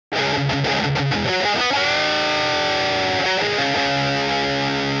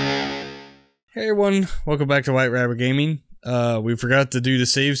Hey everyone, welcome back to White Rabbit Gaming. We forgot to do the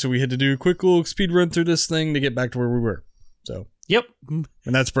save, so we had to do a quick little speed run through this thing to get back to where we were. So. Yep. And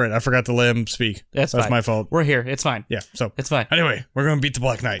that's Brett. I forgot to let him speak. That's my fault. We're here. It's fine. Yeah, so. It's fine. Anyway, we're gonna beat the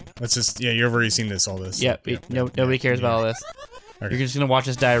Black Knight. Let's just, yeah, you've already seen all this. Yep. Nobody cares about all this. Okay. You're just gonna watch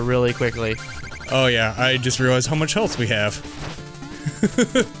us die really quickly. Oh yeah, I just realized how much health we have.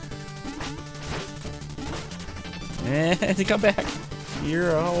 And come back.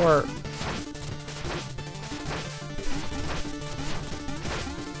 You're a whore.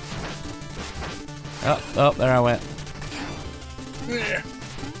 Oh, there I went.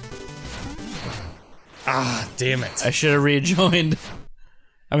 Ah, damn it. I should have rejoined.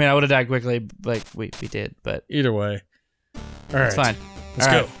 I mean, I would have died quickly, like we did, but either way. Alright. It's fine. Let's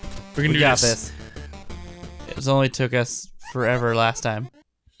go. We can do this. It only took us forever last time.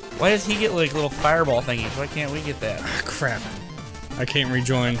 Why does he get like little fireball thingies? Why can't we get that? Ah, crap. I can't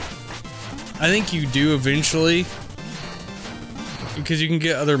rejoin. I think you do eventually. Because you can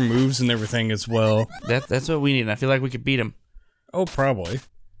get other moves and everything as well. That's what we need. And I feel like we could beat him. Oh, probably.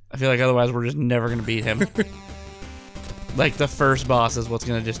 I feel like otherwise we're just never gonna beat him. Like the first boss is what's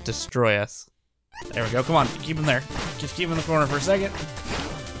gonna just destroy us. There we go. Come on, keep him there. Just keep him in the corner for a second.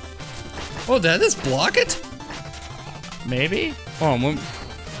 Oh, did I just block it? Maybe. Oh,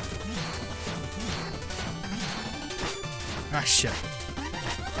 ah, shit.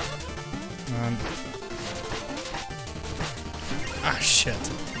 Ah, shit.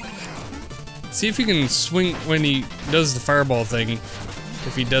 See if you can swing when he does the fireball thing.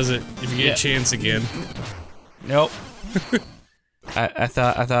 If he does it, if you get a chance again. Nope. I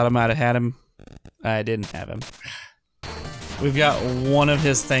thought I might have had him. I didn't have him. We've got one of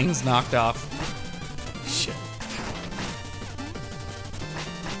his things knocked off. Shit.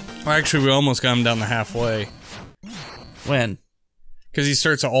 Well, actually, we almost got him down the halfway. When? Because he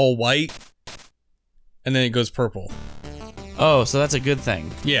starts all white, and then it goes purple. Oh, so that's a good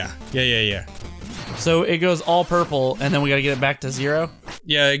thing. Yeah. So it goes all purple, and then we gotta get it back to 0?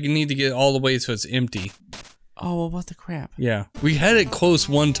 Yeah, you need to get it all the way so it's empty. Oh, well, what the crap? Yeah. We had it close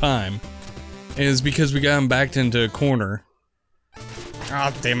one time, and it was because we got him backed into a corner.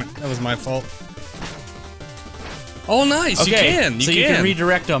 Ah, damn it. That was my fault. Oh, nice. Okay, you can. You can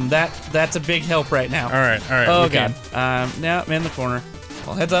redirect them. That's a big help right now. Alright. Oh, God. Now I'm in the corner.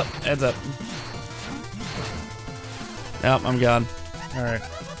 Well, heads up. Nope, I'm gone. Alright.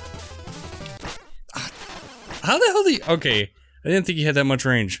 How the hell do you... Okay. I didn't think you had that much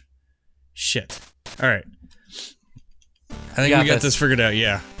range. Shit. Alright. I think we got this figured out,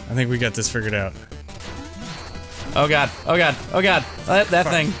 yeah. I think we got this figured out. Oh god. That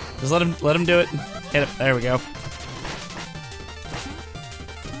thing. Just let him do it. Hit it. There we go.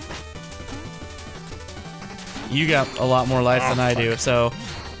 You got a lot more life than I do, so...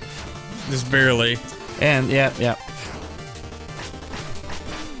 Just barely. And, yeah.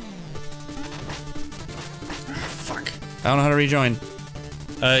 Fuck. I don't know how to rejoin.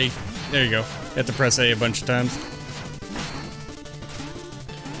 There you go. You have to press A a bunch of times.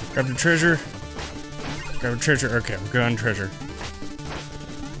 Grab the treasure. Okay, we're good on treasure.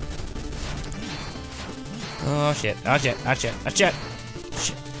 Oh shit. Shit.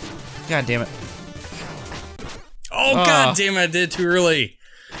 God damn it. Oh, god damn it, I did it too early.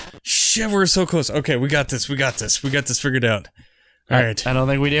 Shit, we're so close. Okay, we got this figured out. Alright. I don't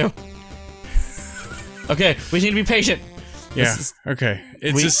think we do. Okay, we need to be patient. Yeah, okay.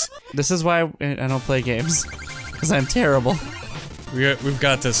 This is why I don't play games. Because I'm terrible. We've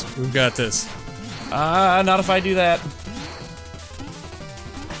got this. Not if I do that.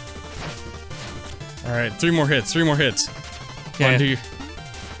 Alright, 3 more hits. Okay. 1, 2.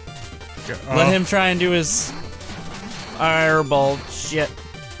 Let him try and do his fireball shit.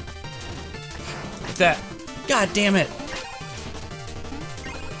 Like that. God damn it.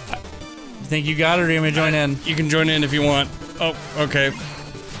 You think you got it, or do you want me to join in? You can join in if you want. Oh, okay.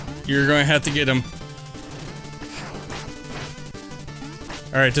 You're going to have to get him.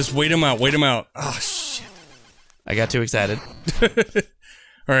 Alright, just wait him out. Oh, shit. I got too excited.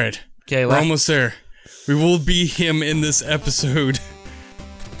 Alright. Okay, we're almost there. We will be him in this episode.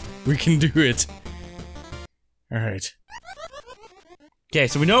 We can do it. Alright. Okay,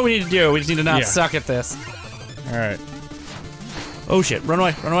 so we know what we need to do. We just need to not suck at this. Alright. Oh shit, run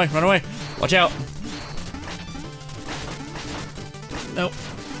away. Watch out. Nope.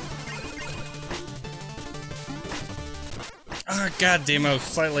 Ah, god damn, I was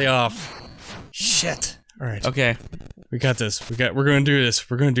slightly off. Shit. Alright. Okay. We got this. We're gonna do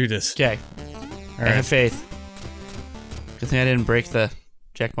this. Okay. I have faith. Good thing I didn't break the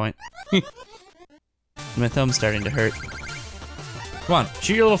checkpoint. My thumb's starting to hurt. Come on,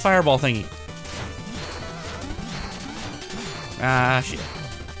 shoot your little fireball thingy. Ah, shit.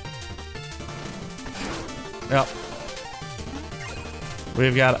 Yep.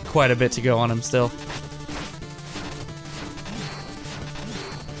 We've got quite a bit to go on him still.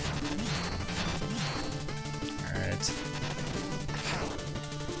 Alright.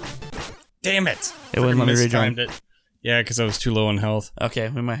 Damn it! It wouldn't let me rejoin. It. Yeah, because I was too low on health. Okay,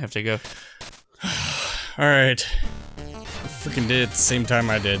 we might have to go. Alright. I freaking did it at the same time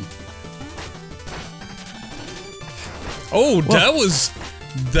I did. Oh, whoa.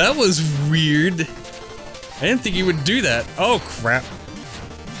 That was weird. I didn't think he would do that. Oh, crap.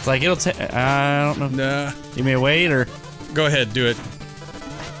 It's like it'll take. I don't know. Nah. You may wait or. Go ahead, do it.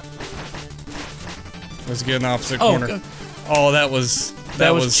 Let's get an opposite corner. Go. Oh, that was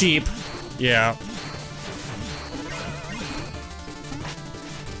cheap. Yeah.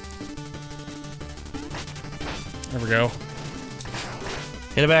 There we go.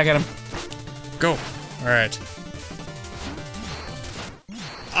 Hit it back at him. Go. All right.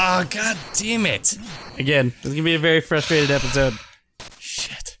 Ah, god damn it. Again, this is gonna be a very frustrated episode.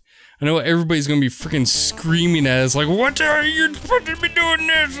 Shit. I know everybody's gonna be freaking screaming at us like, what are you supposed to be doing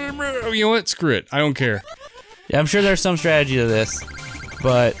this? You know what? Screw it. I don't care. Yeah, I'm sure there's some strategy to this,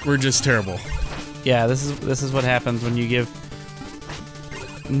 but we're just terrible. Yeah, this is what happens when you give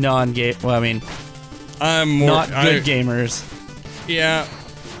non-game. Well, I mean, I'm not good gamers. Yeah,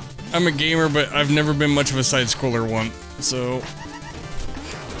 I'm a gamer, but I've never been much of a side scroller one. So,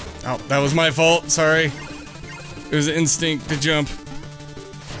 oh, that was my fault. Sorry. It was an instinct to jump.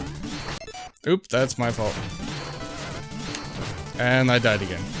 Oop, that's my fault. And I died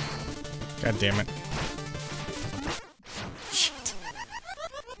again. God damn it. Shit.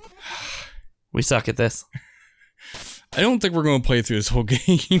 We suck at this. I don't think we're going to play through this whole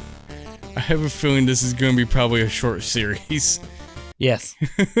game. I have a feeling this is going to be probably a short series. Yes.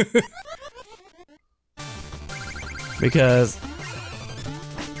 Because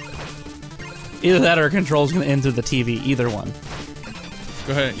either that or control's going to enter the TV. Either one.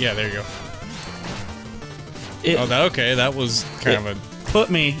 Go ahead. Yeah, there you go. Okay, that was kind of a...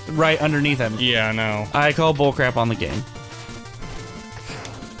 Put me right underneath him. Yeah, I know. I call bullcrap on the game.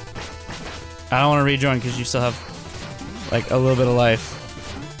 I don't want to rejoin because you still have, like, a little bit of life.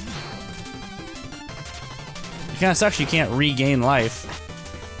 It kind of sucks you can't regain life.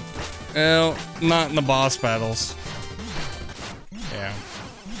 Well, not in the boss battles. Yeah.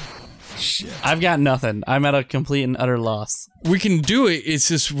 Shit. I've got nothing. I'm at a complete and utter loss. We can do it, it's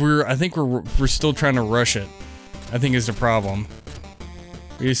just I think we're still trying to rush it. I think is the problem.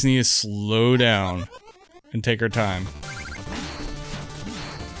 We just need to slow down and take our time.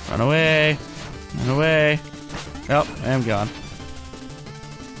 Run away. Run away. Oh, I'm gone.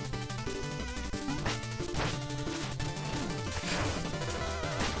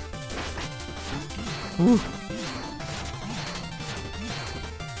 Whew.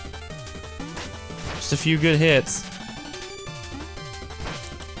 Just a few good hits.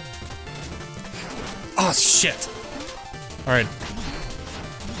 Oh, shit. Alright.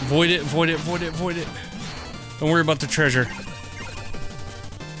 Void it, void it, void it, void it. Don't worry about the treasure.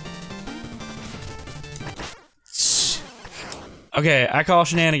 Okay, I call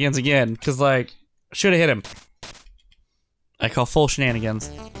shenanigans again, because, like, should have hit him. I call full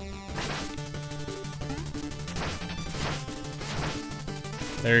shenanigans.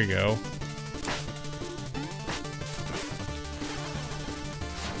 There you go.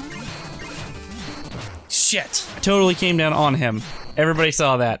 Shit! I totally came down on him. Everybody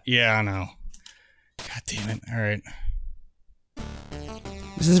saw that. Yeah, I know. God damn it. Alright.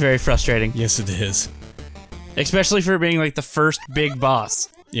 This is very frustrating. Yes, it is. Especially for being, like, the first big boss.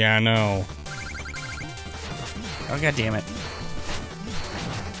 Yeah, I know. Oh, god damn it.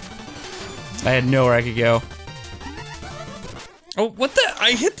 I had nowhere I could go. Oh, what the?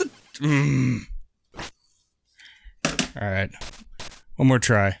 I hit the... Alright. One more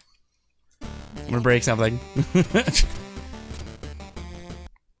try. I'm gonna break something.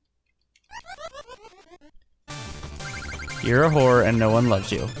 You're a whore and no one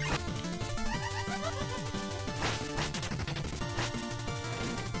loves you. God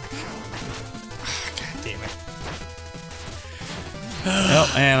damn it.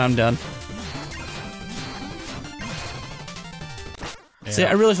 Oh, and I'm done. Yeah. See,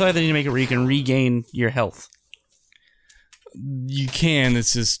 I really feel like they need to make it where you can regain your health. You can,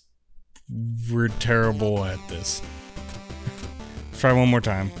 it's just... We're terrible at this. Try one more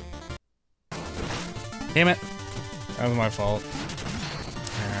time. Damn it. That was my fault.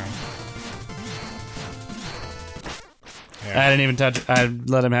 Yeah. I didn't even touch it. I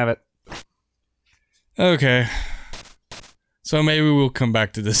let him have it. Okay. So maybe we'll come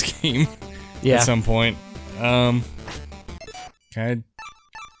back to this game at some point. Can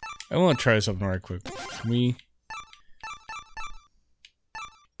I want to try something right quick. Can we...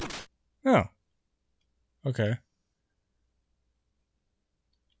 Oh. Okay.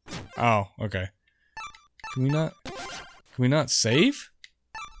 Oh, okay. Can we not save?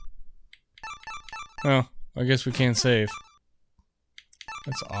 Oh, I guess we can't save.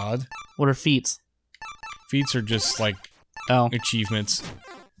 That's odd. What are feats? Feats are just like achievements.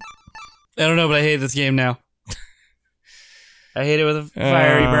 I don't know, but I hate this game now. I hate it with a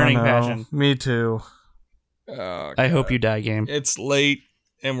fiery, burning passion. Me too. Oh, I hope you die, game. It's late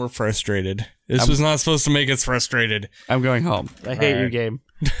and we're frustrated. This was not supposed to make us frustrated. I'm going home. I hate you, game.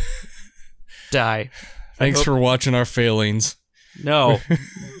 Die. Thanks for watching our failings. No.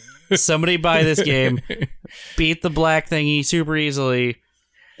 Somebody buy this game, beat the black thingy super easily,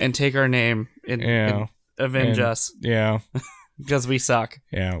 and take our name and avenge us. Yeah. Because we suck.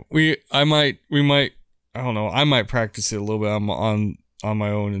 Yeah. We might, I don't know, I might practice it a little bit on my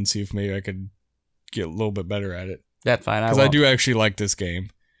own and see if maybe I could get a little bit better at it. That's fine. Because I do actually like this game.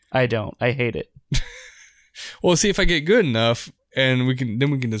 I don't. I hate it. Well, see if I get good enough, and we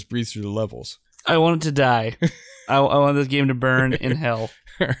can just breeze through the levels. I want it to die. I want this game to burn in hell.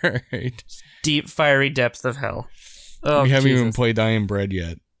 Alright. Deep, fiery depths of hell. Oh, we haven't even played I Am Bread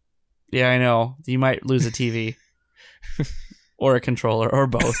yet. Yeah, I know. You might lose a TV. Or a controller, or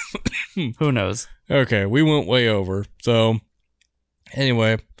both. Who knows? Okay, we went way over. So,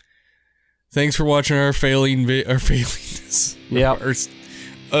 anyway, thanks for watching our failings. Yep.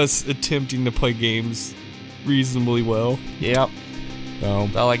 Us attempting to play games reasonably well. Yep. So,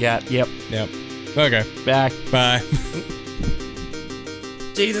 that's all I got. Yep. Yep. Okay. Back. Bye.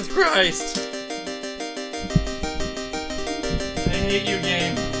 Jesus Christ! I hate you,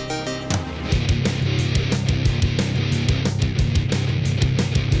 game.